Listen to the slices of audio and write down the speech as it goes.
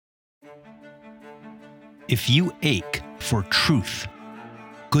If you ache for truth,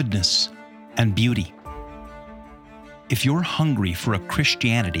 goodness, and beauty, if you're hungry for a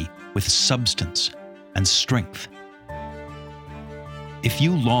Christianity with substance and strength, if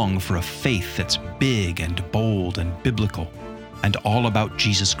you long for a faith that's big and bold and biblical and all about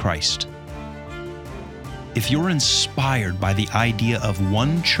Jesus Christ, if you're inspired by the idea of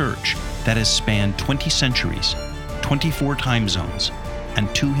one church that has spanned 20 centuries, 24 time zones,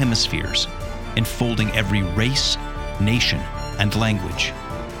 and 2 hemispheres, enfolding every race, nation, and language,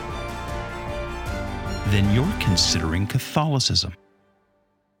 then you're considering Catholicism.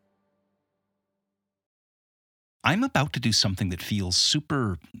 I'm about to do something that feels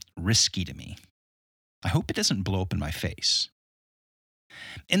super risky to me. I hope it doesn't blow up in my face.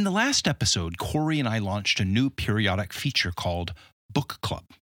 In the last episode, Cory and I launched a new periodic feature called Book Club.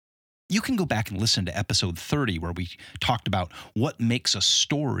 You can go back and listen to episode 30 where we talked about what makes a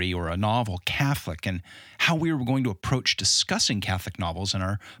story or a novel Catholic and how we were going to approach discussing Catholic novels in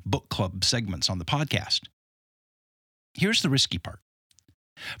our book club segments on the podcast. Here's the risky part.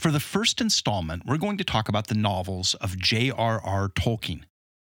 For the first installment, we're going to talk about the novels of JRR Tolkien,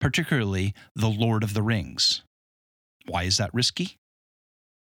 particularly The Lord of the Rings. Why is that risky?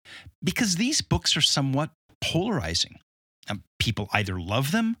 Because these books are somewhat polarizing. People either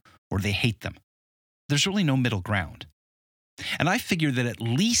love them or they hate them. There's really no middle ground. And I figure that at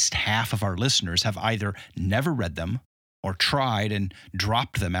least half of our listeners have either never read them or tried and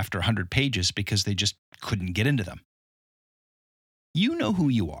dropped them after 100 pages because they just couldn't get into them. You know who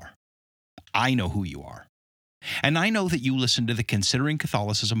you are. I know who you are. And I know that you listen to the Considering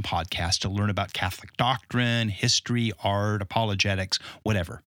Catholicism podcast to learn about Catholic doctrine, history, art, apologetics,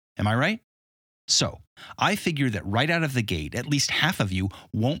 whatever. Am I right? So, I figure that right out of the gate, at least half of you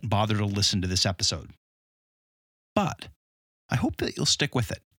won't bother to listen to this episode. But I hope that you'll stick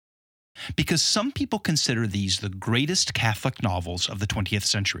with it, because some people consider these the greatest Catholic novels of the 20th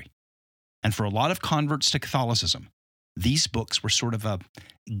century. And for a lot of converts to Catholicism, these books were sort of a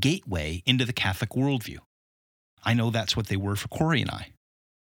gateway into the Catholic worldview. I know that's what they were for Cory and I.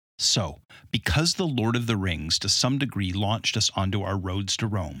 So, because The Lord of the Rings to some degree launched us onto our roads to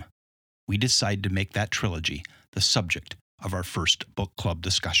Rome, we decided to make that trilogy the subject of our first book club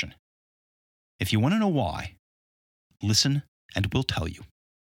discussion. If you want to know why, listen and we'll tell you.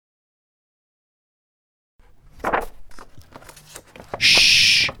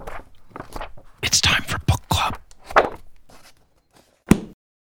 Shh! It's time for book club.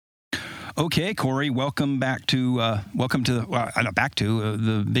 Okay, Cory, welcome to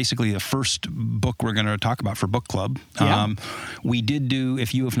basically the first book we're going to talk about for book club. Yeah. We did do,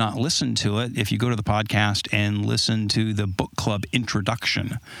 if you have not listened to it, if you go to the podcast and listen to the book club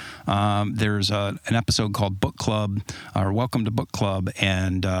introduction, there's an episode called Book Club or Welcome to Book Club,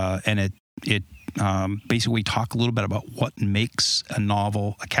 and it basically we talk a little bit about what makes a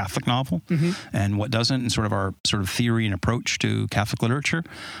novel a Catholic novel and what doesn't, and sort of our sort of theory and approach to Catholic literature.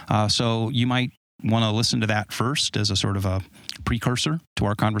 So you might want to listen to that first as a sort of a precursor to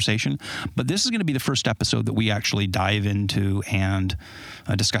our conversation. But this is going to be the first episode that we actually dive into and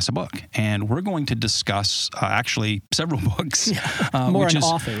discuss a book. And we're going to discuss actually several books. More an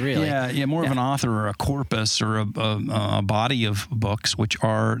author, really. Yeah, more of an author or a corpus or a body of books, which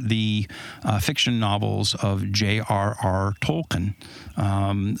are the fiction novels of JRR Tolkien.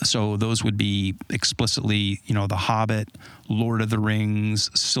 So those would be explicitly, The Hobbit, Lord of the Rings,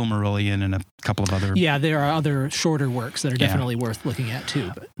 Silmarillion, and a couple of other. Yeah, there are other shorter works that are definitely worth looking at too.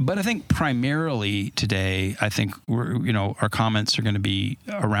 But I think primarily today, our comments are going to be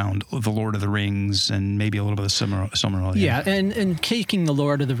around the Lord of the Rings and maybe a little bit of Silmarillion. Yeah, and taking the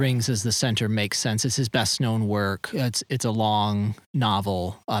Lord of the Rings as the center makes sense. It's his best known work. It's a long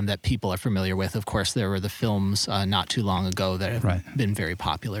novel that people are familiar with. Of course, there were the films not too long ago that have been very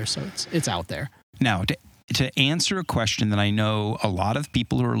popular, so it's out there. Now, to answer a question that I know a lot of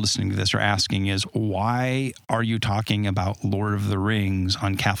people who are listening to this are asking is, why are you talking about Lord of the Rings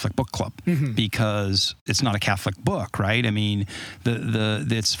on Catholic Book Club? Because it's not a Catholic book, right? I mean,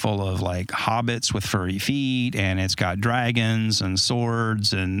 it's full of like hobbits with furry feet, and it's got dragons and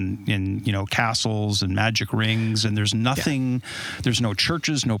swords and castles and magic rings, and there's nothing, there's no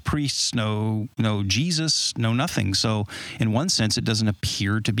churches, no priests, no Jesus, no nothing. So in one sense, it doesn't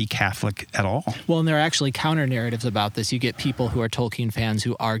appear to be Catholic at all. Well, and there are actually counter narratives about this. You get people who are Tolkien fans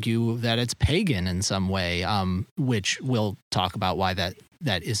who argue that it's pagan in some way, which we'll talk about why that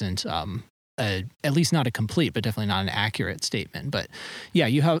isn't at least not a complete, but definitely not an accurate statement. But yeah,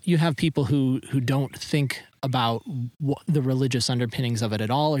 you have people who don't think about the religious underpinnings of it at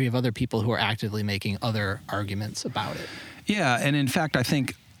all, or you have other people who are actively making other arguments about it. Yeah, and in fact, I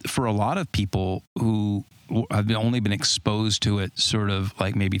think for a lot of people who I've only been exposed to it sort of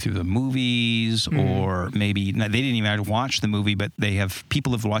like maybe through the movies, or maybe they didn't even watch the movie, but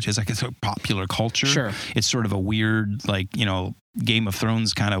people have watched it. It's like it's a popular culture. Sure. It's sort of a weird, like, Game of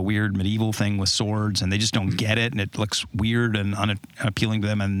Thrones kind of weird medieval thing with swords, and they just don't get it, and it looks weird and unappealing to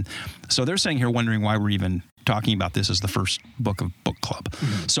them. And so they're sitting here wondering why we're even talking about this as the first book of book club.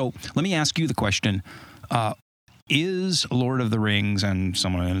 So let me ask you the question. Is Lord of the Rings and so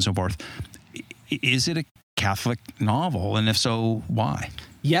on and so forth, is it a Catholic novel? And if so, why?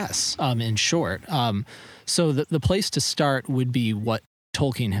 Yes, in short. So the place to start would be what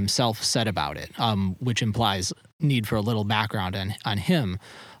Tolkien himself said about it, which implies need for a little background on him.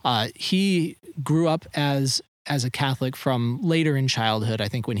 He grew up as a Catholic from later in childhood. I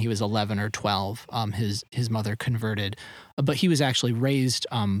think when he was 11 or 12, his mother converted, but he was actually raised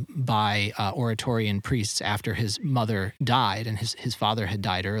by Oratorian priests after his mother died, and his father had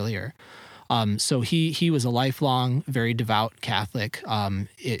died earlier. So he was a lifelong, very devout Catholic.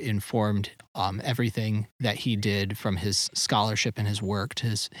 It informed everything that he did, from his scholarship and his work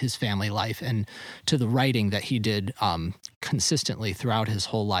to his family life, and to the writing that he did consistently throughout his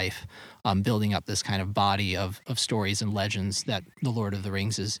whole life, building up this kind of body of stories and legends that The Lord of the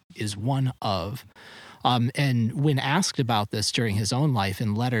Rings is one of. And when asked about this during his own life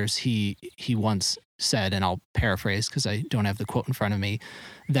in letters, he once said, and I'll paraphrase because I don't have the quote in front of me,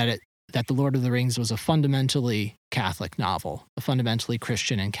 that The Lord of the Rings was a fundamentally Catholic novel, a fundamentally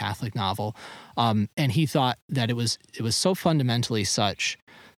Christian and Catholic novel. And he thought that it was so fundamentally such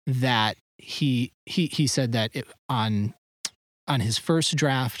that he said that on his first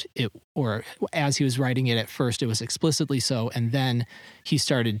draft, or as he was writing it at first, it was explicitly so, and then he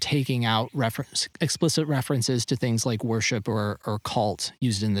started taking out explicit references to things like worship or cult,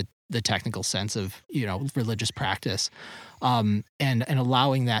 used in the technical sense of religious practice, and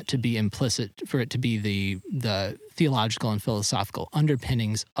allowing that to be implicit, for it to be the theological and philosophical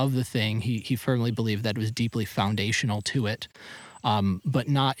underpinnings of the thing. He firmly believed that it was deeply foundational to it, but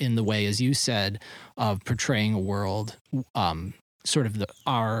not in the way, as you said, of portraying a world, sort of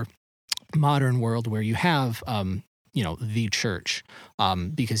our modern world where you have the church,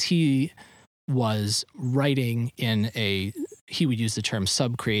 because he was writing in he would use the term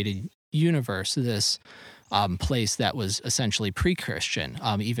subcreated universe, this place that was essentially pre-Christian,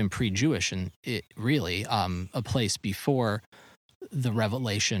 even pre-Jewish, and it really a place before the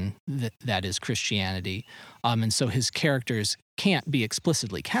revelation that is Christianity. And so his characters can't be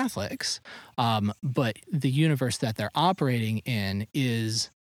explicitly Catholics, but the universe that they're operating in is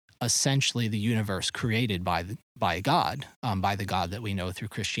essentially the universe created by God, by the God that we know through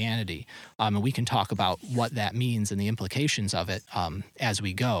Christianity. And we can talk about what that means and the implications of it as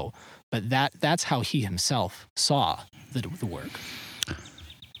we go. But that's how he himself saw the work.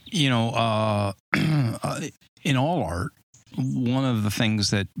 In all art, one of the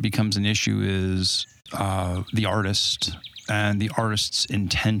things that becomes an issue is the artist and the artist's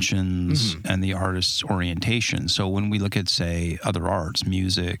intentions and the artist's orientation. So when we look at, say, other arts,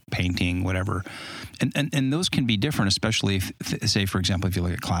 music, painting, whatever, and those can be different, especially if, say, for example, if you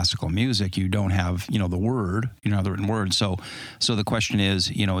look at classical music, you don't have, the word, the written word. So the question is,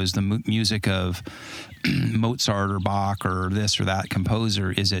 is the music of Mozart or Bach or this or that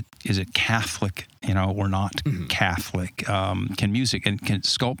composer, is it Catholic, or not Catholic? Can music and can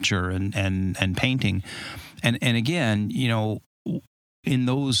sculpture and painting, and again, in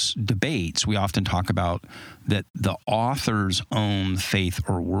those debates, we often talk about that the author's own faith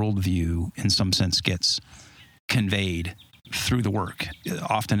or worldview, in some sense, gets conveyed through the work,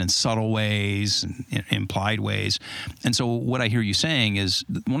 often in subtle ways and implied ways. And so what I hear you saying is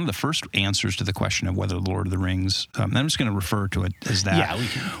one of the first answers to the question of whether The Lord of the Rings, I'm just going to refer to it as that, yeah, we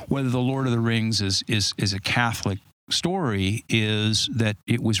can. Whether The Lord of the Rings is a Catholic story, is that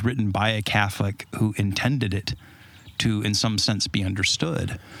it was written by a Catholic who intended it to, in some sense, be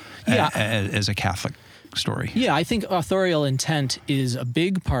understood as a Catholic story. Yeah, I think authorial intent is a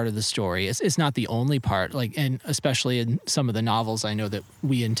big part of the story. It's not the only part, and especially in some of the novels I know that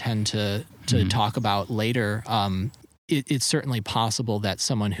we intend to talk about later. It's certainly possible that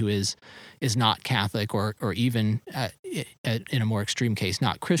someone who is not Catholic or even in a more extreme case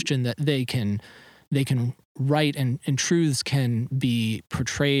not Christian, that they can write and truths can be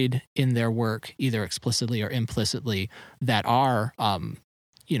portrayed in their work either explicitly or implicitly that are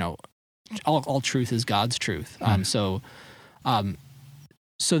all truth is God's truth. So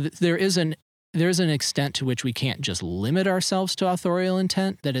there is an there's an extent to which we can't just limit ourselves to authorial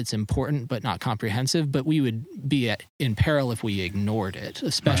intent, that it's important but not comprehensive, but we would be in peril if we ignored it,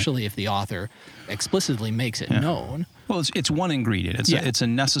 especially if the author explicitly makes it known. Well, it's one ingredient. It's a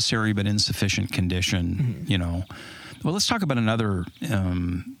necessary but insufficient condition, Well, let's talk about another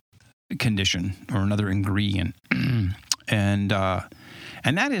condition or another ingredient, and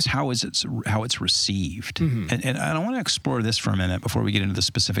that is how it's received. And I want to explore this for a minute before we get into the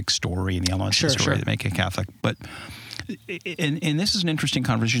specific story and the elements of the story that make it Catholic. But and this is an interesting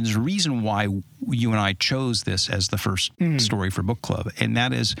conversation. There's a reason why you and I chose this as the first story for book club, and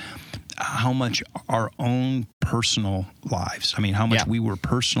that is how much our own personal lives. I mean, how much we were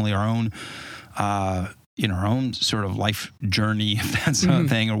personally our own. Our own sort of life journey, if that's a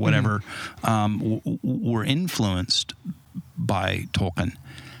thing or whatever, were influenced by Tolkien.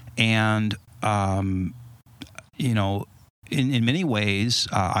 And, in many ways,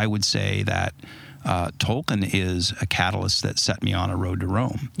 I would say that Tolkien is a catalyst that set me on a road to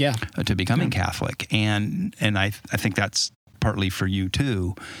Rome, to becoming Catholic. And I think that's partly for you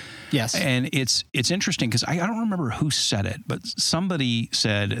too. Yes. And it's interesting because I don't remember who said it, but somebody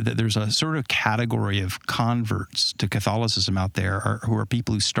said that there's a sort of category of converts to Catholicism out there who are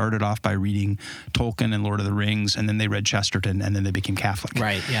people who started off by reading Tolkien and Lord of the Rings, and then they read Chesterton, and then they became Catholic.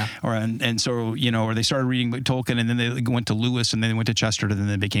 Right, yeah. Or they started reading Tolkien, and then they went to Lewis, and then they went to Chesterton, and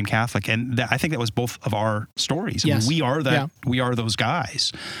then they became Catholic. And I think that was both of our stories. Yes. I mean, we are those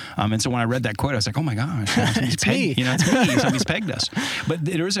guys. And so when I read that quote, I was like, oh my gosh. It's me. It's me. Somebody's pegged us. But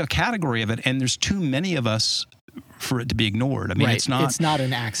there is a category of it, and there's too many of us for it to be ignored. I mean, it's not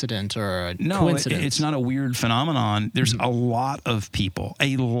an accident or a coincidence. No, it's not a weird phenomenon. There's a lot of people,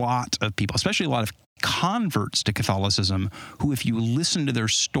 especially a lot of converts to Catholicism who, if you listen to their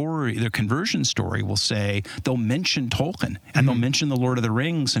story, their conversion story, will say, they'll mention Tolkien and they'll mention the Lord of the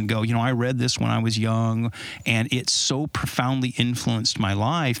Rings and go, I read this when I was young and it so profoundly influenced my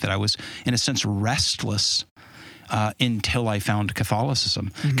life that I was, in a sense, restless until I found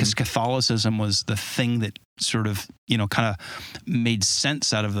Catholicism, because Catholicism was the thing that sort of, kind of made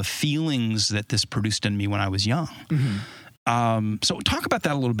sense out of the feelings that this produced in me when I was young. So talk about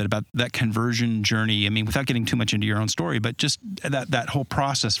that a little bit, about that conversion journey. I mean, without getting too much into your own story, but just that whole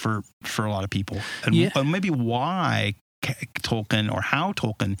process for a lot of people, and maybe why Tolkien or how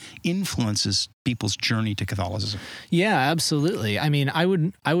Tolkien influences people's journey to Catholicism. Yeah, absolutely. I mean, I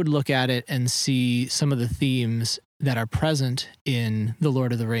would look at it and see some of the themes that are present in The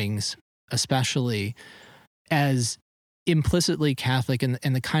Lord of the Rings, especially, as implicitly Catholic and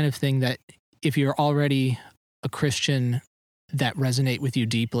the kind of thing that if you're already a Christian, that resonate with you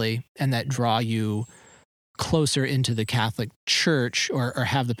deeply and that draw you closer into the Catholic Church, or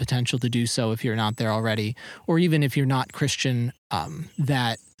have the potential to do so if you're not there already, or even if you're not Christian,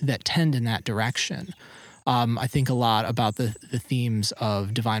 that tend in that direction. I think a lot about the themes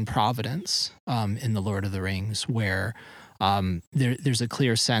of divine providence in The Lord of the Rings, where there's a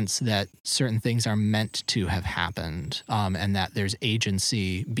clear sense that certain things are meant to have happened, and that there's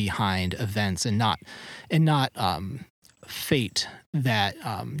agency behind events, and not fate, that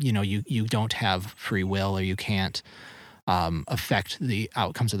you don't have free will, or you can't affect the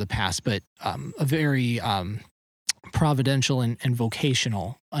outcomes of the past, but a very providential and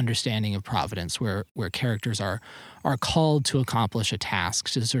vocational understanding of providence, where characters are called to accomplish a task,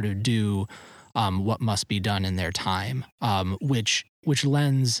 to sort of do what must be done in their time, which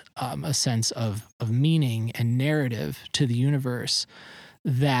lends a sense of meaning and narrative to the universe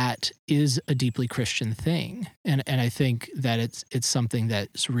that is a deeply Christian thing. And I think that it's something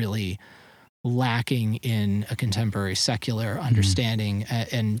that's really lacking in a contemporary secular understanding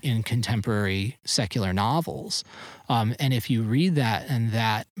and in contemporary secular novels. And if you read that and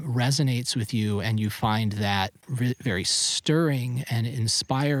that resonates with you and you find that very stirring and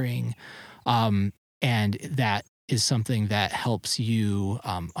inspiring, and that is something that helps you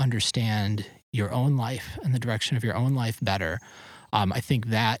understand your own life and the direction of your own life better, I think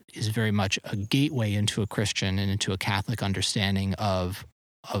that is very much a gateway into a Christian and into a Catholic understanding of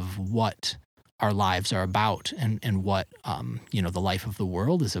what our lives are about, and what the life of the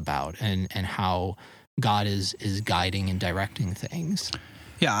world is about, and how God is guiding and directing things.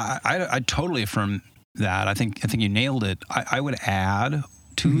 Yeah, I totally affirm that. I think you nailed it. I would add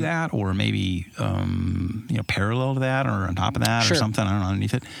to that, or maybe parallel to that, or on top of that, or something. I don't know,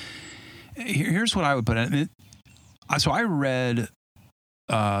 underneath it. Here's what I would put in it. So I read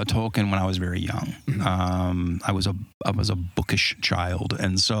Tolkien when I was very young. I was a bookish child,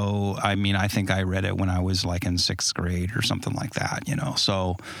 and so I think I read it when I was like in 6th grade or something like that.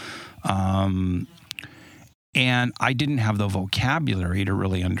 So, And I didn't have the vocabulary to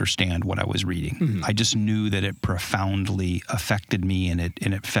really understand what I was reading. Mm-hmm. I just knew that it profoundly affected me, and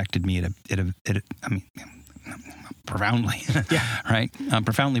it affected me profoundly, right?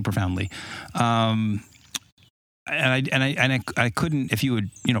 Profoundly. And I couldn't, if you had,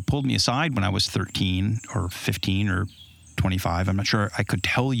 pulled me aside when I was 13 or 15 or 25, I'm not sure I could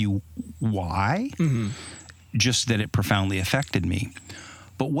tell you why, just that it profoundly affected me.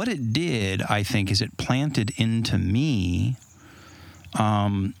 But what it did, I think, is it planted into me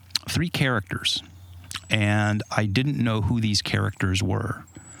 3 characters. And I didn't know who these characters were.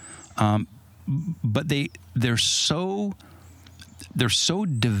 But they're so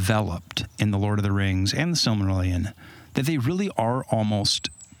developed in The Lord of the Rings and the Silmarillion that they really are almost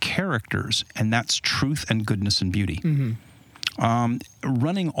characters, and that's truth and goodness and beauty.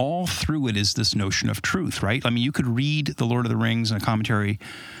 Running all through it is this notion of truth, right? I mean, you could read The Lord of the Rings and a commentary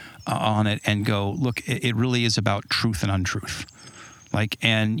on it and go, look, it really is about truth and untruth.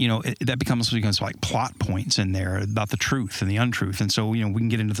 That becomes like plot points in there about the truth and the untruth. And so, we can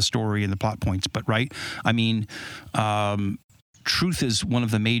get into the story and the plot points, but right? I mean, truth is one of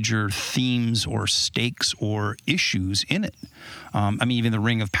the major themes or stakes or issues in it. Even the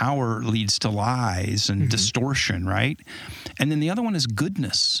Ring of Power leads to lies and distortion, right? And then the other one is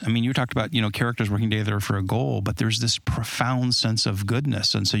goodness. I mean, you talked about, characters working together for a goal, but there's this profound sense of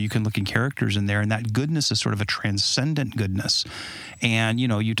goodness. And so you can look in characters in there, and that goodness is sort of a transcendent goodness. And,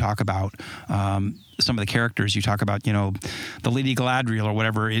 you talk about some of the characters, you talk about, the Lady Galadriel or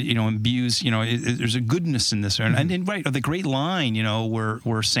whatever, imbues, there's a goodness in this. And right, the great line,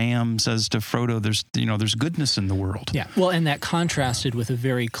 where Sam says to Frodo, there's goodness in the world. Yeah. Well, and that contrasted with a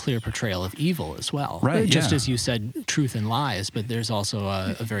very clear portrayal of evil as well. Right. Just as you said, truth and lies, but there's also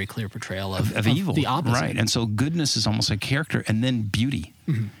a very clear portrayal of evil. The opposite. Right. And so goodness is almost like character, and then beauty.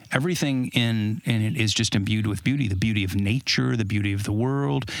 Everything in it is just imbued with beauty, the beauty of nature, the beauty of the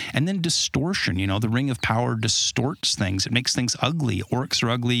world, and then distortion. The Ring of Power distorts things. It makes things ugly. Orcs are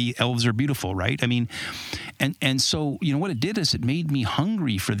ugly. Elves are beautiful, right? I mean, and so, what it did is it made me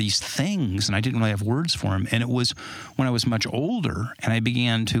hungry for these things, and I didn't really have words for them. And it was when I was much older and I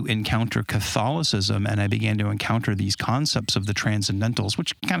began to encounter Catholicism, and I began to encounter these concepts of the transcendentals,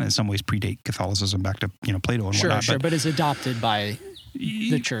 which kind of in some ways predate Catholicism back to, Plato and whatnot. Sure, but is adopted by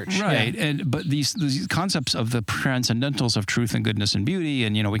the church, right? Yeah. But these concepts of the transcendentals of truth and goodness and beauty,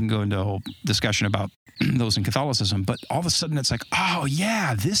 and we can go into a whole discussion about those in Catholicism. But all of a sudden, it's like, oh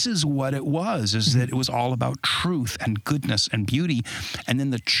yeah, this is what it was: is that it was all about truth and goodness and beauty, and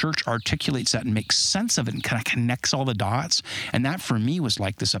then the church articulates that and makes sense of it and kind of connects all the dots. And that for me was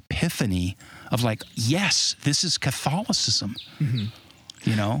like this epiphany of like, yes, this is Catholicism.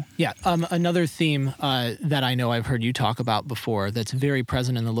 Yeah. Another theme that I know I've heard you talk about before that's very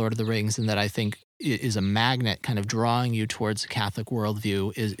present in The Lord of the Rings, and that I think is a magnet kind of drawing you towards the Catholic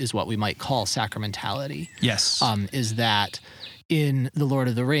worldview is what we might call sacramentality. Yes. Is that in The Lord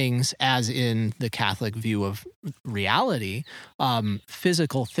of the Rings, as in the Catholic view of reality,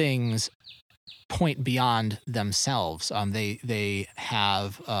 physical things point beyond themselves. They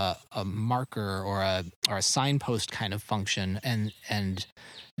have a marker or a signpost kind of function, and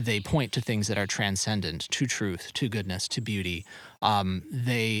they point to things that are transcendent, to truth, to goodness, to beauty.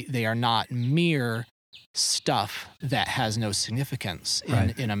 They are not mere stuff that has no significance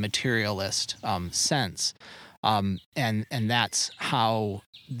in a materialist sense. And that's how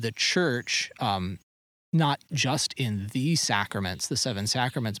the church, not just in the sacraments, the 7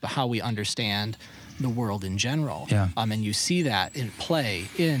 sacraments, but how we understand the world in general. Yeah. And you see that in play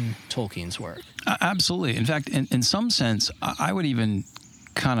in Tolkien's work. Absolutely. In fact, in some sense, I would even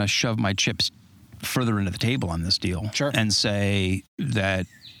kind of shove my chips further into the table on this deal. Sure. And say that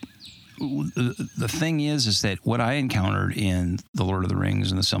the thing is that what I encountered in The Lord of the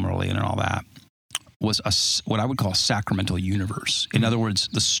Rings and the Silmarillion and all that was what I would call a sacramental universe. In other words,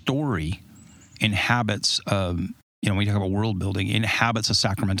 the story inhabits, when you talk about world building, inhabits a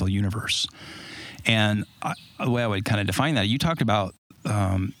sacramental universe. And the way I would kind of define that, you talked about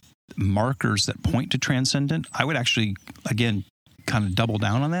markers that point to transcendent. I would actually, again, kind of double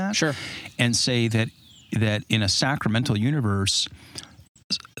down on that. Sure. And say that in a sacramental universe,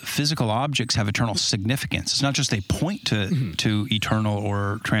 physical objects have eternal significance. It's not just they point to eternal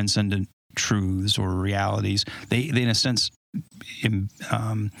or transcendent truths or realities. They in a sense,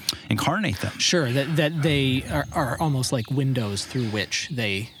 incarnate them. Sure, that they are almost like windows through which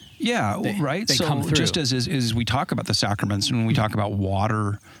they right. They come through. Just as we talk about the sacraments, and when we talk about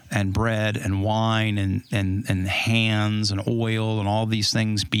water and bread and wine and hands and oil and all these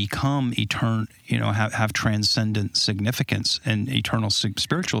things become eternal, have transcendent significance and eternal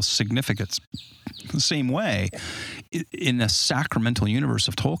spiritual significance. The same way, in a sacramental universe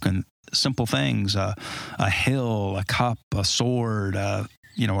of Tolkien, simple things, a hill, a cup, a sword, a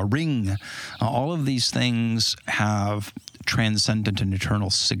ring, all of these things have transcendent and eternal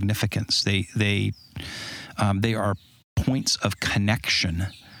significance. They are points of connection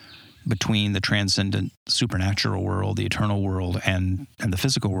between the transcendent supernatural world, the eternal world, and the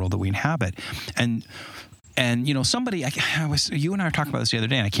physical world that we inhabit. And somebody, you and I were talking about this the other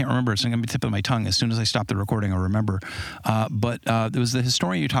day, and I can't remember. It's going to be tip of my tongue. As soon as I stop the recording, I'll remember. But there was the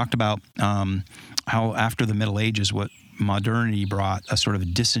historian who talked about how after the Middle Ages, what modernity brought a sort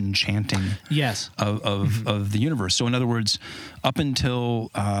of disenchanting of the universe. So in other words, up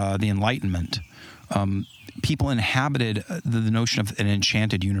until the Enlightenment, people inhabited the notion of an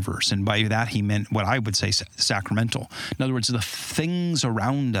enchanted universe. And by that, he meant what I would say sacramental. In other words, the things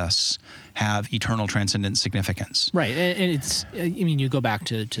around us have eternal transcendent significance. Right. And it's, you go back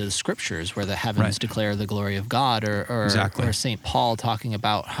to the scriptures where the heavens declare the glory of God, or St. Paul talking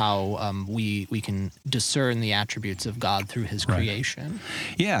about how we can discern the attributes of God through his creation.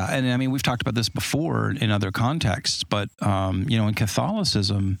 Yeah. And we've talked about this before in other contexts, but, in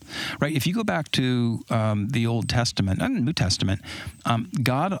Catholicism, right, if you go back to the Old Testament and New Testament,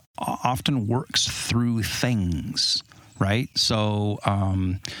 God often works through things. Right? So,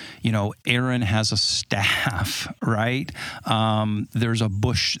 Aaron has a staff, right? There's a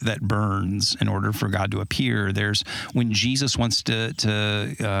bush that burns in order for God to appear. There's when Jesus wants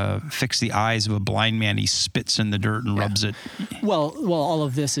to fix the eyes of a blind man, he spits in the dirt and rubs it. Well, all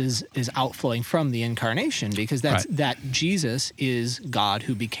of this is outflowing from the incarnation, because that Jesus is God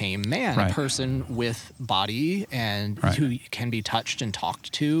who became man, a person with body and who can be touched and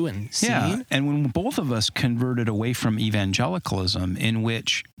talked to and seen. Yeah, and when both of us converted away from evangelicalism, in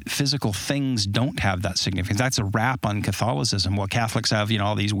which physical things don't have that significance. That's a wrap on Catholicism. Well, Catholics have,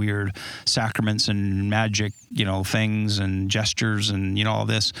 all these weird sacraments and magic, things and gestures and, all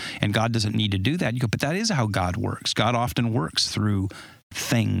this, and God doesn't need to do that. You go, but that is how God works. God often works through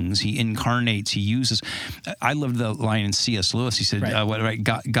things. He incarnates. He uses. I love the line in C.S. Lewis. He said,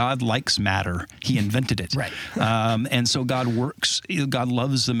 God likes matter. He invented it. Right. And so God works. God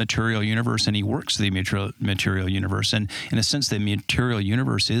loves the material universe, and he works the material universe. And in a sense, the material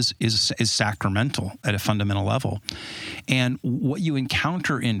universe is sacramental at a fundamental level. And what you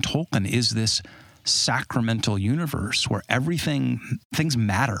encounter in Tolkien is this sacramental universe where things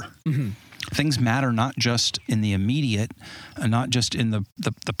matter. Mm-hmm. Things matter not just in the immediate, not just in the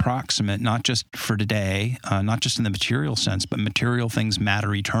proximate, not just for today, not just in the material sense, but material things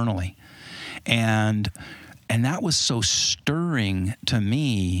matter eternally. And that was so stirring to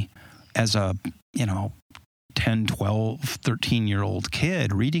me as a, 10, 12, 13-year-old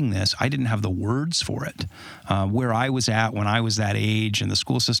kid reading this. I didn't have the words for it. Where I was at when I was that age, and the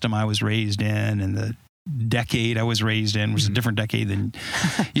school system I was raised in, and the decade I was raised in was a different decade than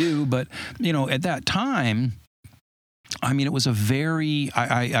you. But, at that time, it was a very,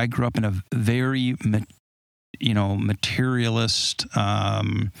 I grew up in a very, materialist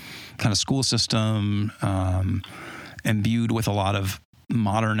kind of school system, imbued with a lot of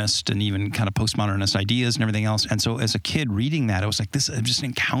modernist and even kind of postmodernist ideas and everything else. And so as a kid reading that, I was like, I'm just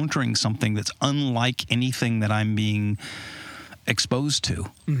encountering something that's unlike anything that I'm being exposed to.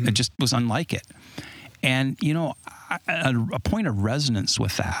 Mm-hmm. It just was unlike it. And, a point of resonance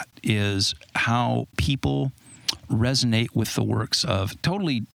with that is how people resonate with the works of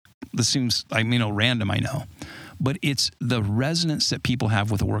this seems, random, I know, but it's the resonance that people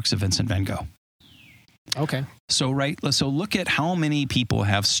have with the works of Vincent van Gogh. Okay. So look at how many people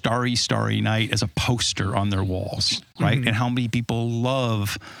have Starry, Starry Night as a poster on their walls, right? Mm-hmm. And how many people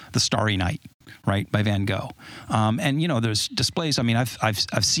love The Starry Night, right, by Van Gogh. And there's displays.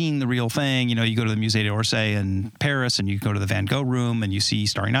 I've seen the real thing. You go to the Musée d'Orsay in Paris, and you go to the Van Gogh room, and you see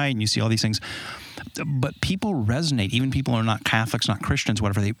Starry Night, and you see all these things. But people resonate. Even people who are not Catholics, not Christians,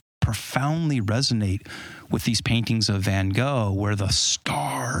 whatever, they profoundly resonate with these paintings of Van Gogh where the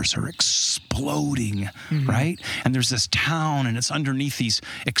stars are exploding, right? And there's this town, and it's underneath these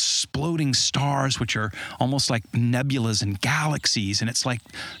exploding stars, which are almost like nebulas and galaxies. And it's like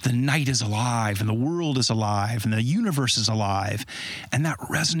the night is alive, and the world is alive, and the universe is alive. And that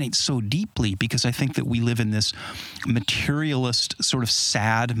resonates so deeply because I think that we live in this materialist, sort of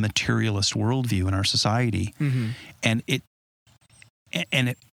sad materialist worldview in our society. Mm-hmm.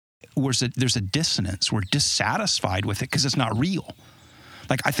 And there's a dissonance. We're dissatisfied with it because it's not real.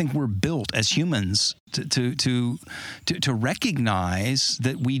 Like, I think we're built as humans to recognize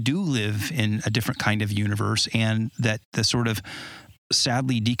that we do live in a different kind of universe, and that the sort of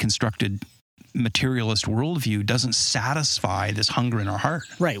sadly deconstructed materialist worldview doesn't satisfy this hunger in our heart.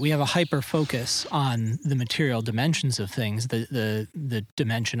 Right. We have a hyper focus on the material dimensions of things, the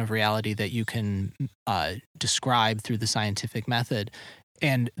dimension of reality that you can describe through the scientific method,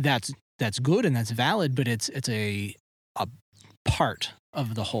 and that's good and that's valid, but it's a part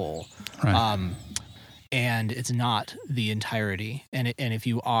of the whole, Right. And it's not the entirety. And if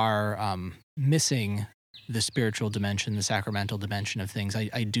you are missing the spiritual dimension, the sacramental dimension of things,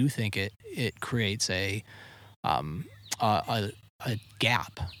 I do think it creates a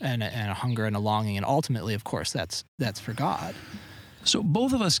gap and a hunger and a longing, and ultimately, of course, that's for God. So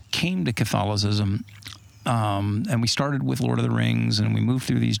both of us came to Catholicism, and we started with Lord of the Rings, and we moved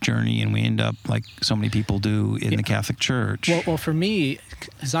through these journey, and we end up like so many people do in the Catholic Church. Well, for me,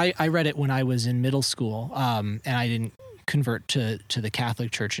 because I read it when I was in middle school, and I didn't convert to the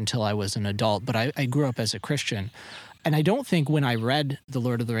Catholic Church until I was an adult, but I grew up as a Christian. And I don't think when I read The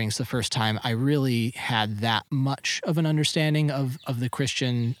Lord of the Rings the first time, I really had that much of an understanding of the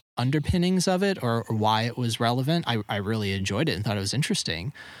Christian underpinnings of it, or why it was relevant. I really enjoyed it and thought it was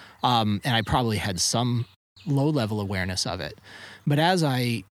interesting. And I probably had some low-level awareness of it. But as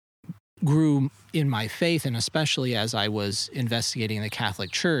I grew in my faith, and especially as I was investigating the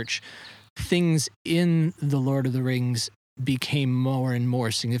Catholic Church, things in The Lord of the Rings became more and more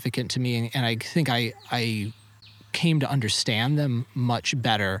significant to me, and I think I came to understand them much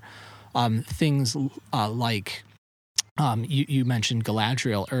better. Things like you mentioned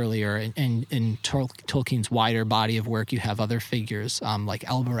Galadriel earlier, and in Tolkien's wider body of work, you have other figures like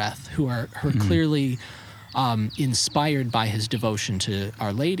Elbereth, who are clearly inspired by his devotion to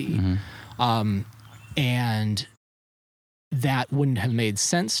Our Lady, and that wouldn't have made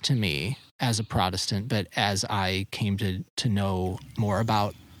sense to me as a Protestant, but as I came to know more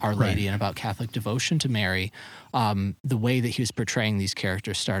about Our Lady and about Catholic devotion to Mary, the way that he was portraying these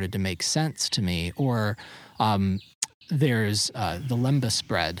characters started to make sense to me. Or there's the lembas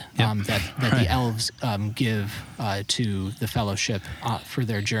bread that the elves give to the fellowship for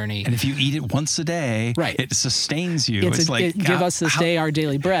their journey. And if you eat it once a day, it sustains you. It's like, give us this day our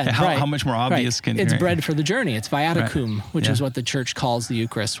daily bread. How much more obvious can it's bread for the journey. It's viaticum, which is what the church calls the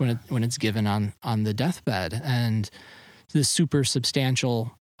Eucharist when it's given on the deathbed. And this super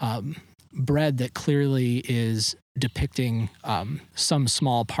substantial bread that clearly is depicting some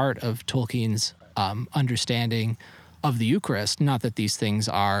small part of Tolkien's understanding of the Eucharist. Not that these things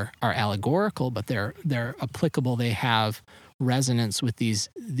are allegorical, but they're applicable. They have resonance with these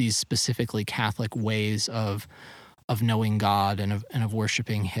specifically Catholic ways of knowing God and of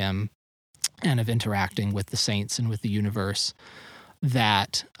worshiping Him and of interacting with the saints and with the universe.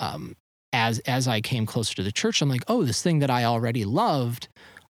 That as I came closer to the church, I'm like, oh, this thing that I already loved,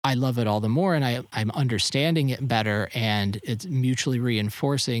 I love it all the more, and I'm understanding it better, and it's mutually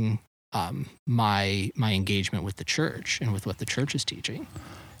reinforcing my engagement with the church and with what the church is teaching.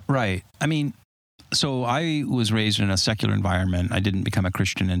 Right. I mean, so I was raised in a secular environment. I didn't become a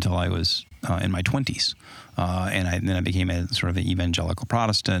Christian until I was in my 20s, and then I became a sort of an evangelical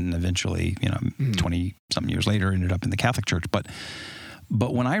Protestant, and eventually, 20-something years later, ended up in the Catholic Church.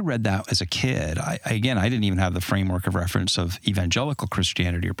 But when I read that as a kid, I didn't even have the framework of reference of evangelical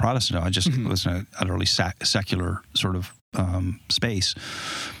Christianity or Protestant. I just was in an utterly secular sort of space.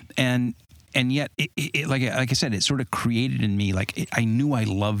 And yet, it, like I said, it sort of created in me, I knew I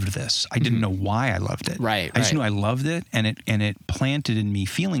loved this. I didn't know why I loved it. Right. I just knew I loved it, and it planted in me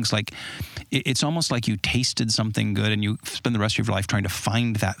feelings like it's almost like you tasted something good and you spend the rest of your life trying to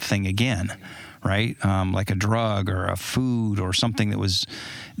find that thing again, right? Like a drug or a food or something that was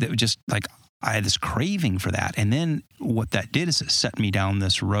just like I had this craving for that. And then what that did is it set me down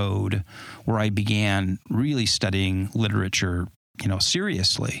this road where I began really studying literature,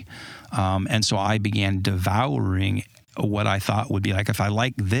 seriously. And so I began devouring what I thought would be like, if I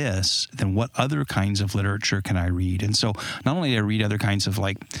like this, then what other kinds of literature can I read? And so not only did I read other kinds of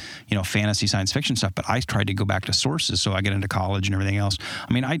fantasy science fiction stuff, but I tried to go back to sources. So I get into college and everything else.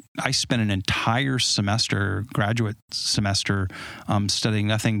 I mean, I spent an entire graduate semester, studying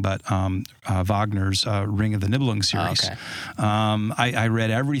nothing but Wagner's Ring of the Nibelung series. Oh, okay. I read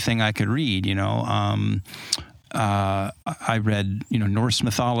everything I could read, I read, Norse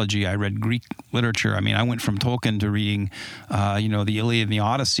mythology. I read Greek literature. I mean, I went from Tolkien to reading, the Iliad and the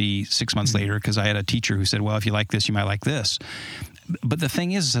Odyssey 6 months later because I had a teacher who said, well, if you like this, you might like this. But the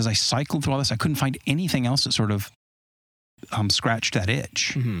thing is, as I cycled through all this, I couldn't find anything else that sort of scratched that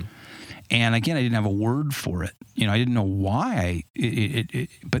itch. And again, I didn't have a word for it. I didn't know why.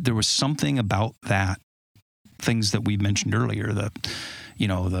 But there was something about that, things that we mentioned earlier, the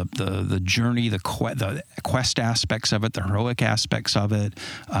journey, the quest aspects of it, the heroic aspects of it,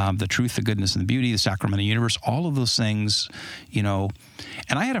 the truth, the goodness, and the beauty, the sacrament of the universe, all of those things, And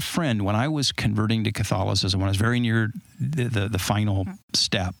I had a friend when I was converting to Catholicism, when I was very near the final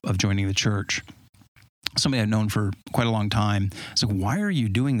step of joining the church, somebody I'd known for quite a long time. It's like, why are you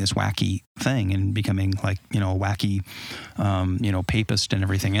doing this wacky thing and becoming like, a wacky, papist and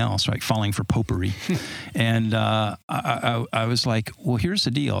everything else, right? Falling for popery. And I was like, well, here's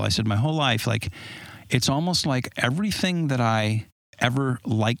the deal. I said, my whole life, like, it's almost like everything that I ever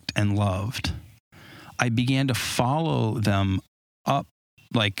liked and loved, I began to follow them up,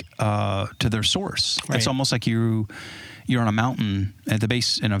 like, to their source. Right. It's almost like you're on a mountain at the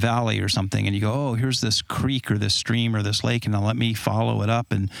base in a valley or something, and you go, oh, here's this creek or this stream or this lake, and now let me follow it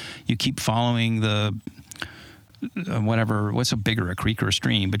up. And you keep following the whatever, what's a bigger, a creek or a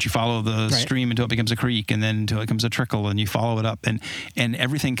stream? But you follow the stream until it becomes a creek, and then until it becomes a trickle, and you follow it up, and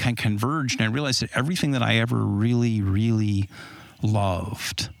everything kind of converged. And I realized that everything that I ever really, really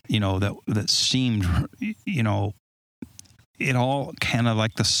loved, that seemed, it all kind of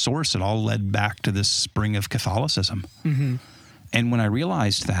like the source, it all led back to this spring of Catholicism. Mm-hmm. And when I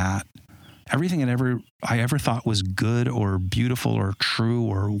realized that, everything that I ever thought was good or beautiful or true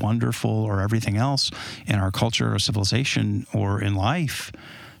or wonderful or everything else in our culture or civilization or in life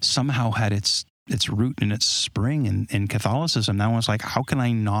somehow had its root and its spring in Catholicism. Now I was like, how can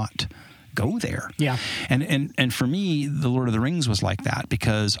I not go there? Yeah. And for me, The Lord of the Rings was like that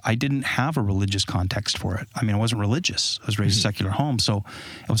because I didn't have a religious context for it. I mean, I wasn't religious. I was raised in a secular home. So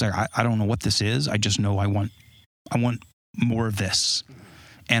it was like, I don't know what this is. I just know I want more of this.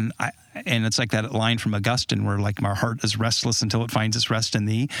 And it's like that line from Augustine where, like, my heart is restless until it finds its rest in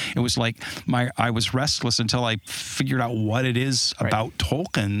thee. It was like I was restless until I figured out what it is about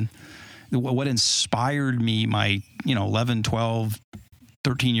Tolkien, what inspired me, my 11, 12,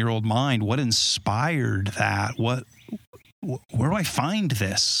 13-year-old mind, what inspired that? Where do I find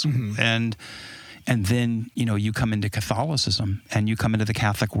this? Mm-hmm. And then, you come into Catholicism and you come into the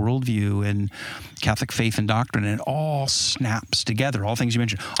Catholic worldview and Catholic faith and doctrine, and it all snaps together. All things you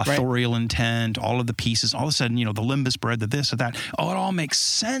mentioned, authorial intent, all of the pieces, all of a sudden, the limbus bread, the this, or that. Oh, it all makes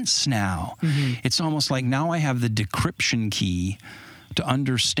sense now. Mm-hmm. It's almost like now I have the decryption key to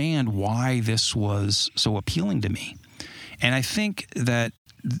understand why this was so appealing to me. And I think that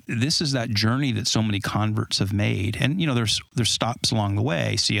this is that journey that so many converts have made. And, there's stops along the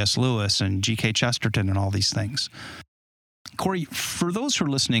way, C.S. Lewis and G.K. Chesterton and all these things. Cory, for those who are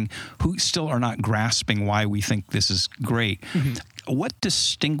listening who still are not grasping why we think this is great, what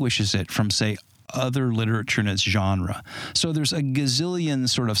distinguishes it from, say, other literature in its genre? So there's a gazillion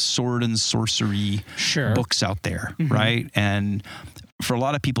sort of sword and sorcery books out there, right? And for a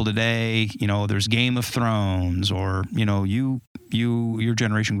lot of people today, there's Game of Thrones, or, your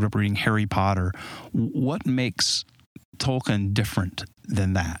generation grew up reading Harry Potter. What makes Tolkien different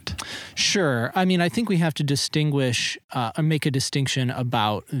than that? Sure. I mean, I think we have to distinguish, make a distinction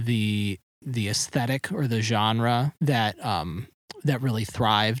about the aesthetic or the genre that really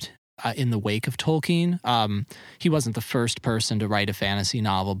thrived in the wake of Tolkien. He wasn't the first person to write a fantasy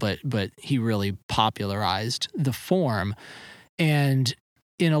novel, but he really popularized the form. And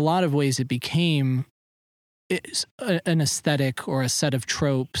in a lot of ways, it became an aesthetic or a set of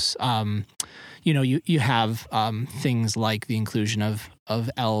tropes. You have things like the inclusion of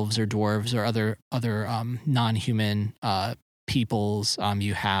elves or dwarves or other non-human peoples.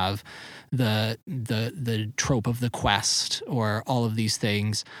 You have the trope of the quest, or all of these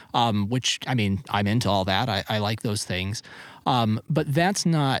things, which, I mean, I'm into all that. I like those things. But that's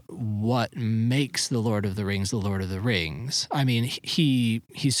not what makes The Lord of the Rings The Lord of the Rings. I mean, he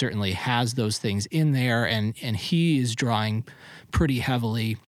certainly has those things in there, and he is drawing pretty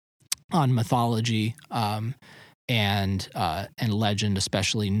heavily on mythology and legend,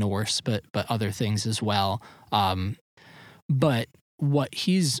 especially Norse, but other things as well. But what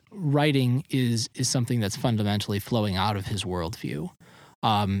he's writing is something that's fundamentally flowing out of his worldview.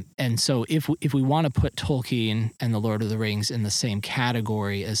 And so if we want to put Tolkien and The Lord of the Rings in the same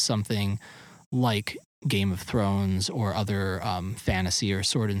category as something like Game of Thrones or other fantasy or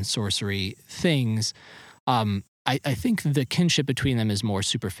sword and sorcery things, I think the kinship between them is more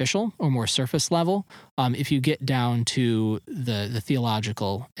superficial or more surface level. If you get down to the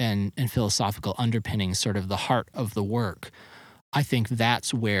theological and philosophical underpinnings, sort of the heart of the work, I think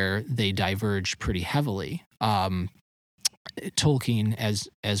that's where they diverge pretty heavily. Tolkien,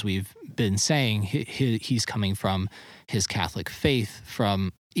 as we've been saying, he's coming from his Catholic faith,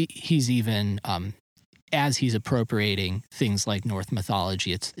 from he's even as he's appropriating things like Norse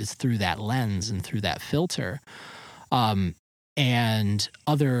mythology, it's through that lens and through that filter. And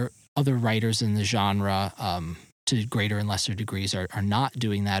other writers in the genre, to greater and lesser degrees, are not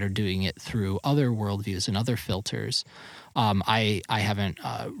doing that, or doing it through other worldviews and other filters. I haven't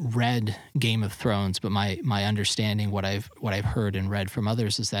read Game of Thrones, but my understanding, what I've heard and read from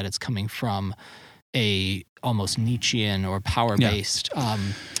others, is that it's coming from a almost Nietzschean or power-based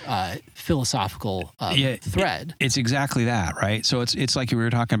philosophical thread. It's exactly that, right? So it's like we were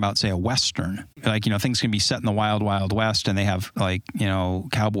talking about, say, a Western. Like, things can be set in the wild, wild West, and they have, like,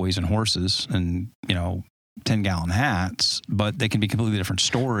 cowboys and horses and, 10-gallon hats, but they can be completely different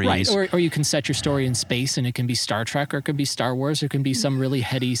stories. Right, or you can set your story in space, and it can be Star Trek, or it can be Star Wars, or it can be some really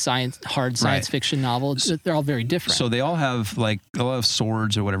heady hard science fiction novel. They're all very different. So they all have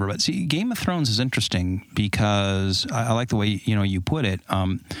swords or whatever. But see, Game of Thrones is interesting because I like the way you put it.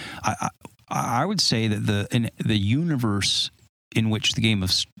 I would say that the universe in which the Game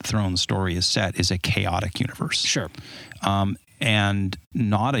of Thrones story is set is a chaotic universe. Sure. And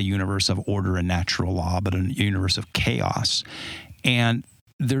not a universe of order and natural law, but a universe of chaos. And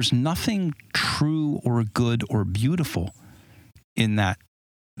there's nothing true or good or beautiful in that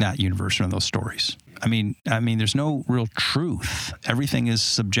universe or in those stories. I mean, there's no real truth. Everything is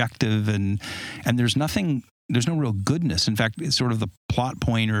subjective, and there's no real goodness. In fact, it's sort of the plot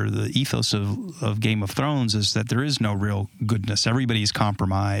point or the ethos of Game of Thrones is that there is no real goodness. Everybody's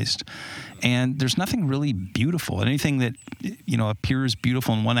compromised, and there's nothing really beautiful. Anything that appears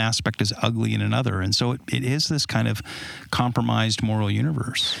beautiful in one aspect is ugly in another, and so it is this kind of compromised moral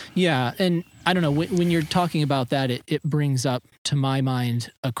universe. Yeah, and I don't know, when you're talking about that, it brings up to my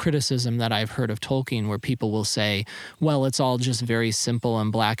mind a criticism that I've heard of Tolkien, where people will say, well, it's all just very simple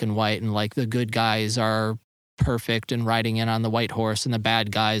and black and white, and like the good guys are perfect and riding in on the white horse, and the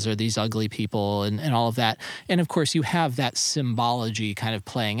bad guys are these ugly people, and all of that. And of course, you have that symbology kind of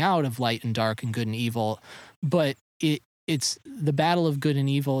playing out of light and dark and good and evil, but it's the battle of good and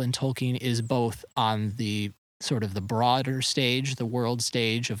evil in Tolkien is both on the sort of the broader stage, the world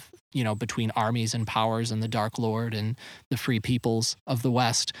stage of, between armies and powers and the Dark Lord and the free peoples of the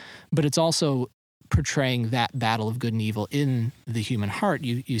West, but it's also portraying that battle of good and evil in the human heart.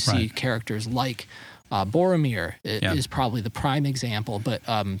 You see characters like Boromir is probably the prime example, but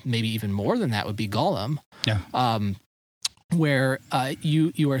maybe even more than that would be Gollum, where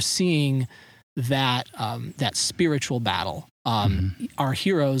you are seeing that spiritual battle. Our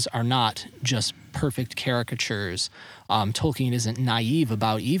heroes are not just perfect caricatures. Tolkien isn't naive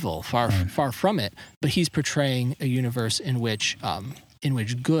about evil, far from it, but he's portraying a universe in which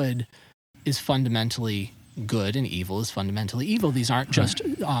good is fundamentally good and evil is fundamentally evil. These aren't just,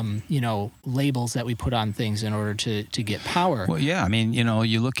 labels that we put on things in order to get power. Well, yeah. I mean,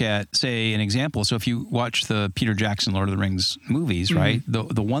 you look at, say, an example. So if you watch the Peter Jackson Lord of the Rings movies, right?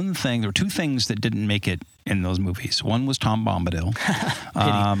 The one thing, there were two things that didn't make it in those movies. One was Tom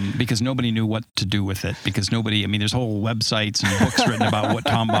Bombadil, because nobody knew what to do with it. Because there's whole websites and books written about what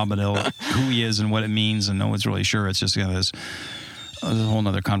Tom Bombadil, who he is and what it means, and no one's really sure. It's just this a whole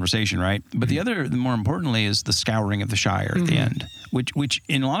nother conversation, right? But the other, more importantly, is the scouring of the Shire at the end, which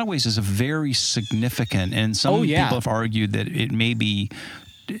in a lot of ways is a very significant, and some people have argued that it may be,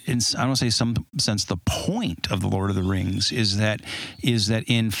 I don't want to say some sense, the point of the Lord of the Rings is that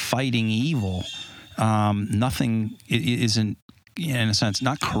in fighting evil, nothing isn't, in a sense,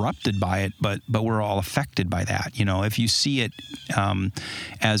 not corrupted by it, but we're all affected by that. If you see it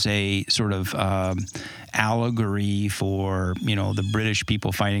as a sort of allegory for, the British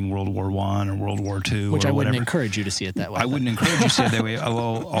people fighting World War I or World War II, which or I wouldn't whatever. encourage you to see it that way. I wouldn't encourage you to see it that way,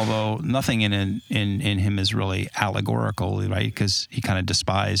 although nothing in him is really allegorical, right? Because he kind of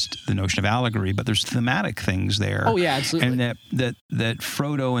despised the notion of allegory, but there's thematic things there. Oh yeah, absolutely. And that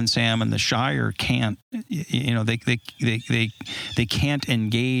Frodo and Sam and the Shire can't, they can't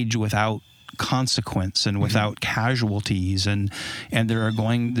engage without consequence and without casualties, and there's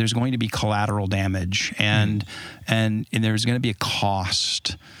going to be collateral damage, and there's going to be a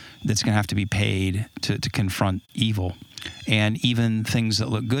cost that's going to have to be paid to confront evil, and even things that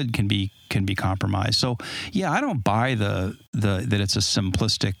look good can be compromised. So yeah, I don't buy that it's a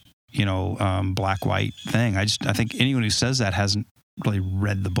simplistic black white thing. I think anyone who says that hasn't really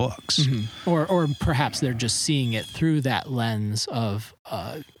read the books, or perhaps they're just seeing it through that lens of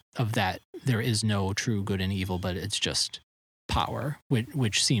that there is no true good and evil, but it's just power,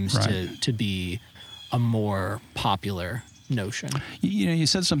 which seems to be a more popular notion. You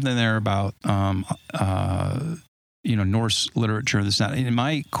said something there about Norse literature, this, that. In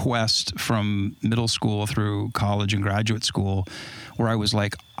my quest from middle school through college and graduate school, where I was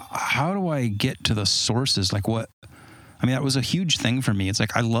like, how do I get to the sources? Like what? I mean, that was a huge thing for me. It's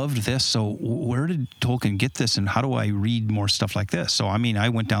like, I loved this. So where did Tolkien get this? And how do I read more stuff like this? So, I mean, I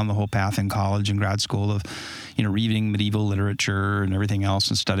went down the whole path in college and grad school of, reading medieval literature and everything else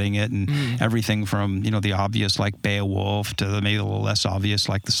and studying it, and everything from, the obvious like Beowulf to the maybe a little less obvious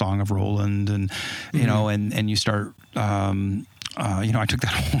like the Song of Roland, and, and you start, I took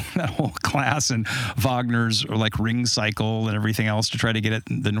that whole class in Wagner's like Ring Cycle and everything else to try to get at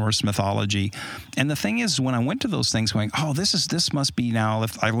the Norse mythology. And the thing is, when I went to those things going, oh, this must be now,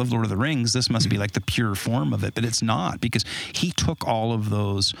 if I love Lord of the Rings, this must be like the pure form of it. But it's not, because he took all of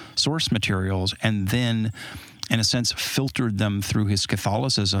those source materials and then, in a sense, filtered them through his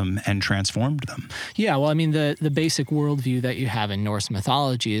Catholicism and transformed them. Yeah, well, I mean, the basic worldview that you have in Norse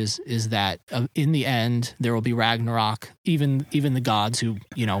mythology is that in the end there will be Ragnarok. Even the gods who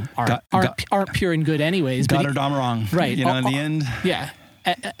aren't pure and good anyways. Götterdämmerung, right? In the end, yeah.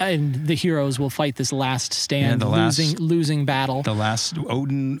 And the heroes will fight this last stand, losing battle. The last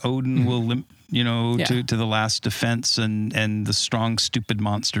Odin will limp. To the last defense, and the strong, stupid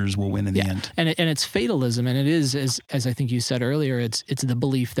monsters will win in the end. And it's fatalism, and it is, as I think you said earlier, it's the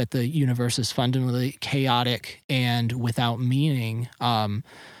belief that the universe is fundamentally chaotic and without meaning.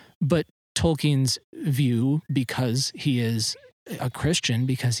 But Tolkien's view, because he is a Christian,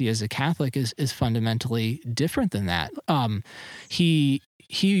 because he is a Catholic, is fundamentally different than that.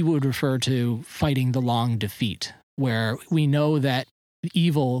 He would refer to fighting the long defeat, where we know that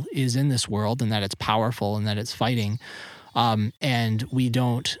evil is in this world and that it's powerful and that it's fighting. And we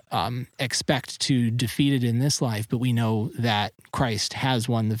don't expect to defeat it in this life, but we know that Christ has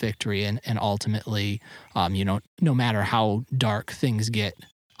won the victory, and ultimately, no matter how dark things get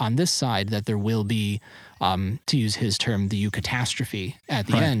on this side, that there will be, to use his term, the eucatastrophe at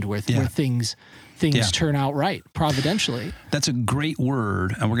the end, where things turn out right, providentially. That's a great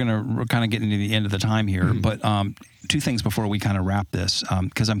word, and we're kind of getting to the end of the time here, but two things before we kind of wrap this,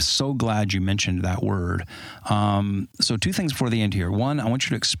 because I'm so glad you mentioned that word. So two things before the end here. One, I want you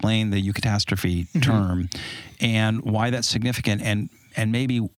to explain the eucatastrophe term and why that's significant, and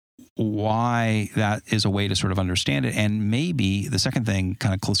maybe why that is a way to sort of understand it. And maybe the second thing,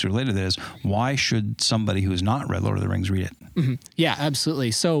 kind of closely related to that, is why should somebody who has not read Lord of the Rings read it? Yeah,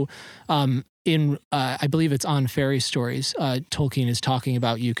 absolutely. So in I believe it's on Fairy Stories, Tolkien is talking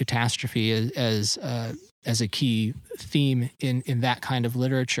about eucatastrophe as a key theme in that kind of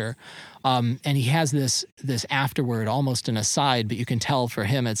literature. And he has this afterword, almost an aside, but you can tell for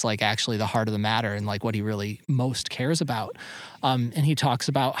him it's like actually the heart of the matter and like what he really most cares about. And he talks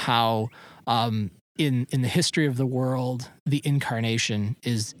about how in the history of the world, the incarnation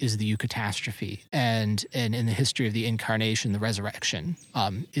is the eucatastrophe, and in the history of the incarnation, the resurrection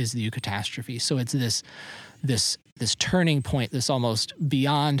is the eucatastrophe. So it's this turning point, this almost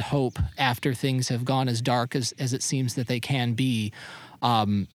beyond hope after things have gone as dark as it seems that they can be.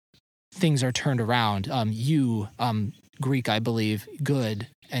 Things are turned around. Greek, I believe, good,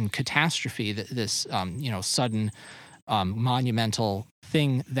 and catastrophe, this sudden monumental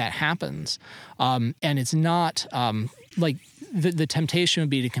thing that happens. And it's not like the temptation would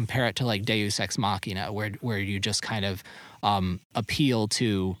be to compare it to like Deus Ex Machina, where you just kind of appeal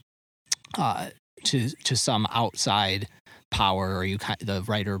to some outside power, or the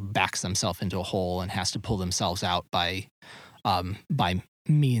writer backs themselves into a hole and has to pull themselves out by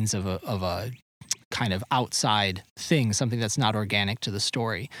means of a kind of outside thing, something that's not organic to the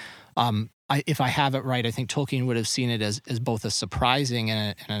story. If I have it right, I think Tolkien would have seen it as both a surprising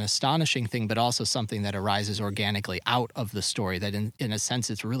and an astonishing thing, but also something that arises organically out of the story, that in a sense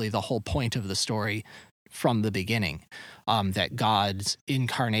it's really the whole point of the story from the beginning, that God's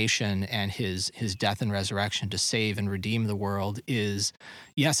incarnation and his death and resurrection to save and redeem the world is,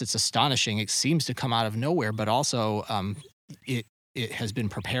 yes, it's astonishing. It seems to come out of nowhere, but also it has been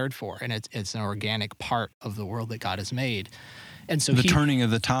prepared for, and it's an organic part of the world that God has made. And so turning of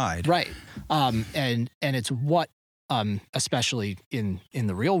the tide, right? And it's what, especially in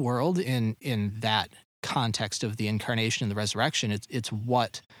the real world, in that context of the incarnation and the resurrection, it's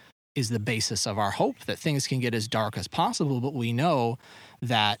what is the basis of our hope, that things can get as dark as possible, but we know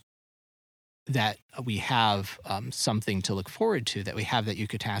that we have something to look forward to, that we have that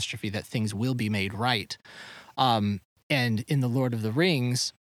eucatastrophe, that things will be made right. And in the Lord of the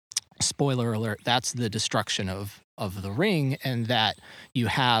Rings, spoiler alert, that's the destruction of the ring, and that you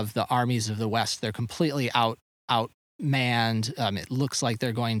have the armies of the West. They're completely outmanned. It looks like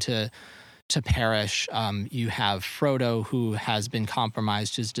they're going to to perish. You have Frodo, who has been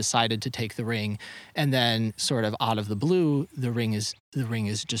compromised, has decided to take the ring, and then sort of out of the blue, the ring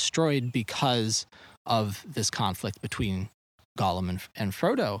is destroyed because of this conflict between Gollum and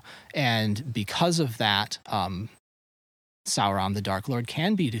Frodo, and because of that, Sauron, the Dark Lord,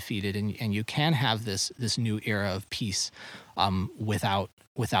 can be defeated, and you can have this new era of peace without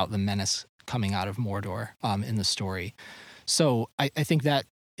the menace coming out of Mordor in the story. So I think that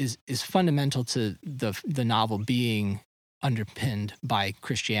is fundamental to the novel being underpinned by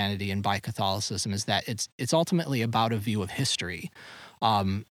Christianity and by Catholicism, is that it's ultimately about a view of history,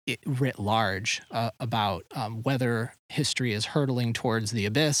 writ large, about whether history is hurtling towards the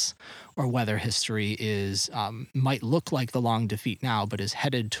abyss, or whether history is might look like the long defeat now, but is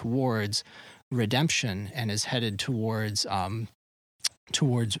headed towards redemption and is headed towards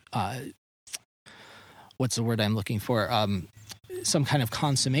what's the word I'm looking for? Some kind of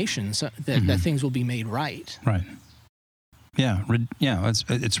consummation, so that things will be made right. Right. Yeah.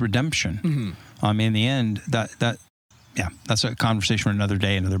 It's redemption. Mm-hmm. In the end, that's a conversation for another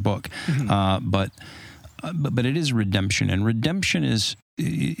day, another book. Mm-hmm. But it is redemption, and redemption is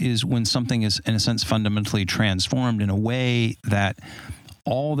when something is, in a sense, fundamentally transformed in a way that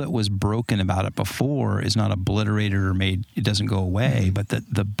all that was broken about it before is not obliterated or made, it doesn't go away, but that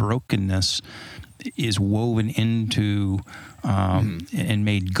the brokenness is woven into and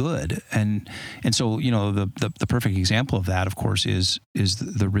made good. And so, the perfect example of that, of course, is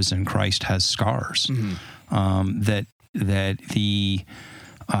the risen Christ has scars. That the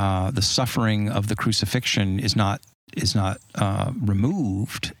suffering of the crucifixion is not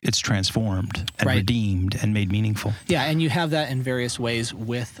removed; it's transformed and redeemed and made meaningful. Yeah, and you have that in various ways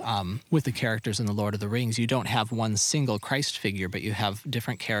with the characters in the Lord of the Rings. You don't have one single Christ figure, but you have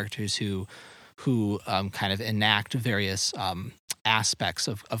different characters who kind of enact various aspects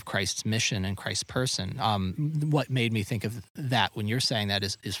of Christ's mission and Christ's person. What made me think of that when you're saying that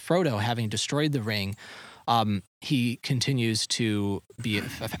is Frodo, having destroyed the ring. He continues to be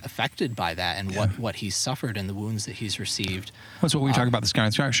affected by that and what he's suffered and the wounds that he's received. That's what we talk about the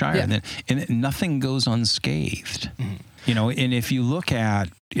Skyward Shire, and nothing goes unscathed. And if you look at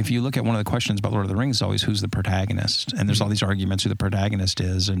one of the questions about Lord of the Rings, is always who's the protagonist, and there's all these arguments who the protagonist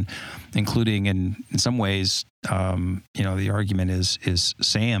is, and including in some ways, the argument is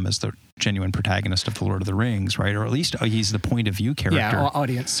Sam is the genuine protagonist of the Lord of the Rings, right? Or at least he's the point of view character. Yeah,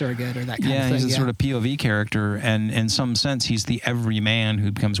 audience surrogate or that kind of thing. Yeah, he's a sort of POV character, and in some sense, he's the everyman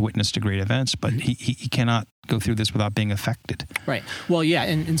who becomes witness to great events, but he cannot go through this without being affected. Right. Well, yeah,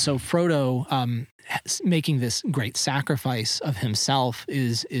 and so Frodo making this great sacrifice of himself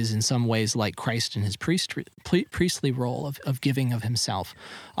is in some ways like Christ in his priestly role of giving of himself.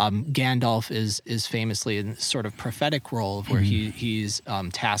 Gandalf is famously in this sort of prophetic role of where he's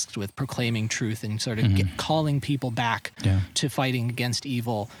tasked with proclaiming truth and sort of calling people back to fighting against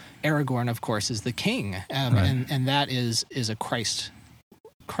evil. Aragorn, of course, is the king, and that is a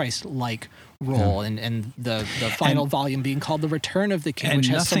Christ-like role, and the final volume being called The Return of the King, which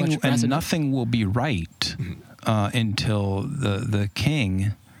has so much resonance. And nothing will be right until the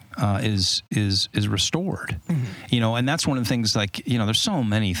king is restored. And that's one of the things, there's so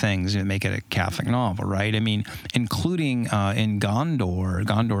many things that make it a Catholic novel, right? Including in Gondor.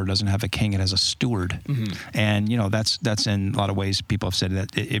 Gondor doesn't have a king, it has a steward. And, that's in a lot of ways people have said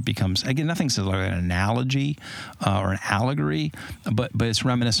that it becomes, again, nothing's like an analogy or an allegory, but it's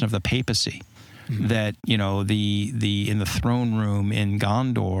reminiscent of the papacy. That the in the throne room in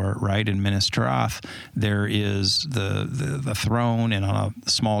Gondor, right, in Minas Tirith, there is the throne, and on a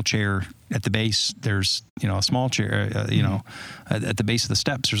small chair at the base there's a small chair, at the base of the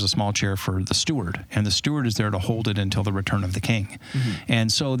steps there's a small chair for the steward, and the steward is there to hold it until the return of the king.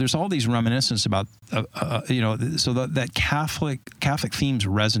 And so there's all these reminiscences about so that Catholic themes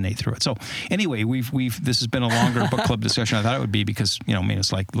resonate through it. So anyway, this has been a longer book club discussion I thought it would be, because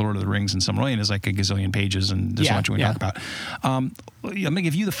it's like Lord of the Rings and Silmarillion is like a gazillion pages, and there's so much we can talk about. I'm going to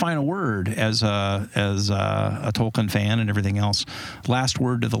give you the final word as a Tolkien fan and everything else. Last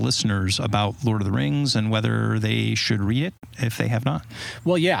word to the listeners about Lord of the Rings and whether they should read it if they have not.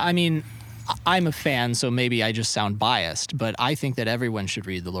 Well, yeah, I'm a fan, so maybe I just sound biased, but I think that everyone should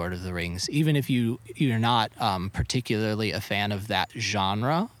read The Lord of the Rings, even if you're not particularly a fan of that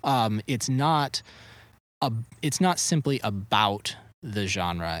genre. It's not simply about the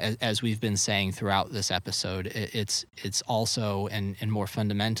genre, as we've been saying throughout this episode. It's also and more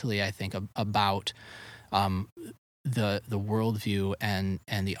fundamentally, I think, about the worldview and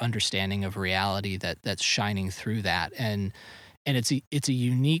the understanding of reality that's shining through that, and it's a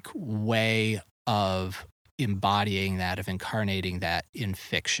unique way of embodying that, of incarnating that in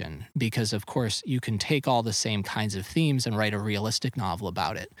fiction. Because, of course, you can take all the same kinds of themes and write a realistic novel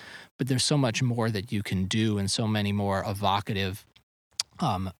about it. But there's so much more that you can do and so many more evocative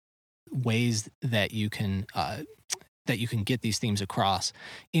ways that you can get these themes across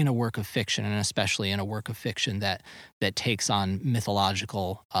in a work of fiction, and especially in a work of fiction that takes on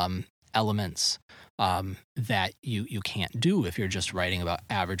mythological elements that you can't do if you're just writing about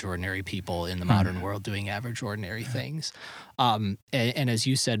average, ordinary people in the modern world doing average, ordinary things. And as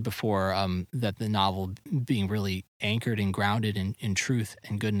you said before, that the novel being really anchored and grounded in truth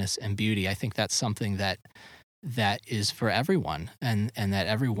and goodness and beauty, I think that's something that is for everyone and that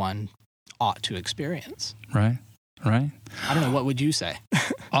everyone ought to experience. Right. I don't know. What would you say?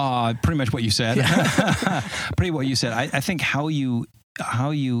 Pretty much what you said. Yeah. Pretty what you said. I think how you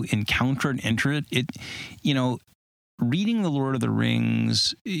encounter and enter it, reading The Lord of the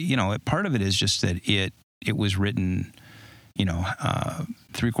Rings, part of it is just that it was written,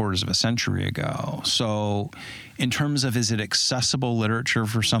 3/4 of a century ago. So in terms of, is it accessible literature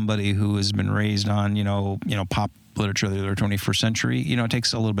for somebody who has been raised on, pop literature of the early 21st century, it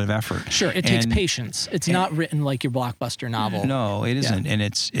takes a little bit of effort. Sure, it takes patience. It's not written like your blockbuster novel. No, it isn't. Yeah. And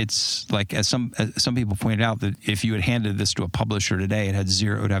it's like, as some people pointed out, that if you had handed this to a publisher today, it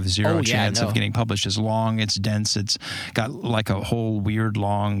would have zero chance of getting published. It's long, it's dense, it's got like a whole weird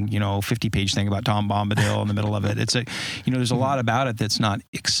long, 50-page thing about Tom Bombadil in the middle of it. It's there's a lot about it that's not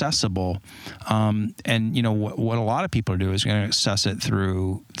accessible. And what a lot of people are doing is going to access it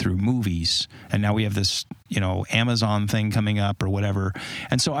through movies. And now we have this, Amazon thing coming up or whatever.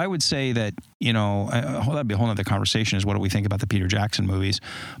 And so I would say that, that'd be a whole other conversation, is what do we think about the Peter Jackson movies.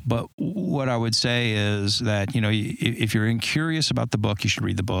 But what I would say is that, if you're curious about the book, you should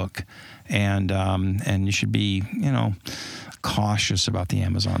read the book. And you should be, cautious about the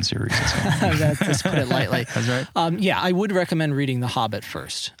Amazon series. Let's put it lightly. That's right. I would recommend reading The Hobbit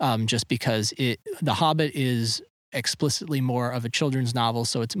first, just because The Hobbit is explicitly more of a children's novel,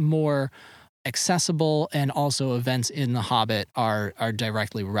 so it's more accessible, and also events in The Hobbit are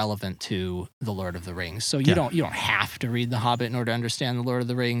directly relevant to The Lord of the Rings. So you don't have to read The Hobbit in order to understand The Lord of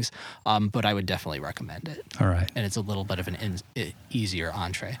the Rings, but I would definitely recommend it. All right. And it's a little bit of an easier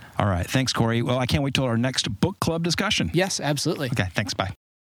entree. All right. Thanks, Cory. Well, I can't wait till our next book club discussion. Yes, absolutely. Okay. Thanks. Bye.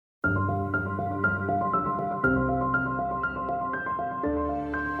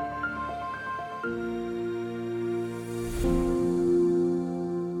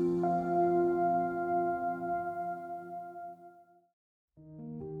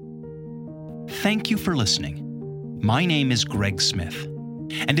 Thank you for listening. My name is Greg Smith.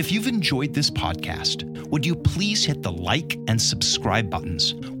 And if you've enjoyed this podcast, would you please hit the like and subscribe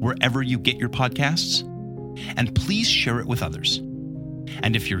buttons wherever you get your podcasts? And please share it with others.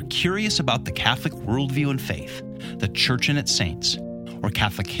 And if you're curious about the Catholic worldview and faith, the Church and its saints, or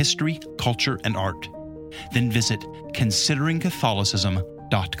Catholic history, culture, and art, then visit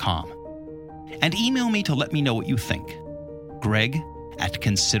consideringcatholicism.com. And email me to let me know what you think.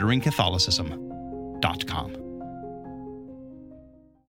 Greg@consideringcatholicism.com.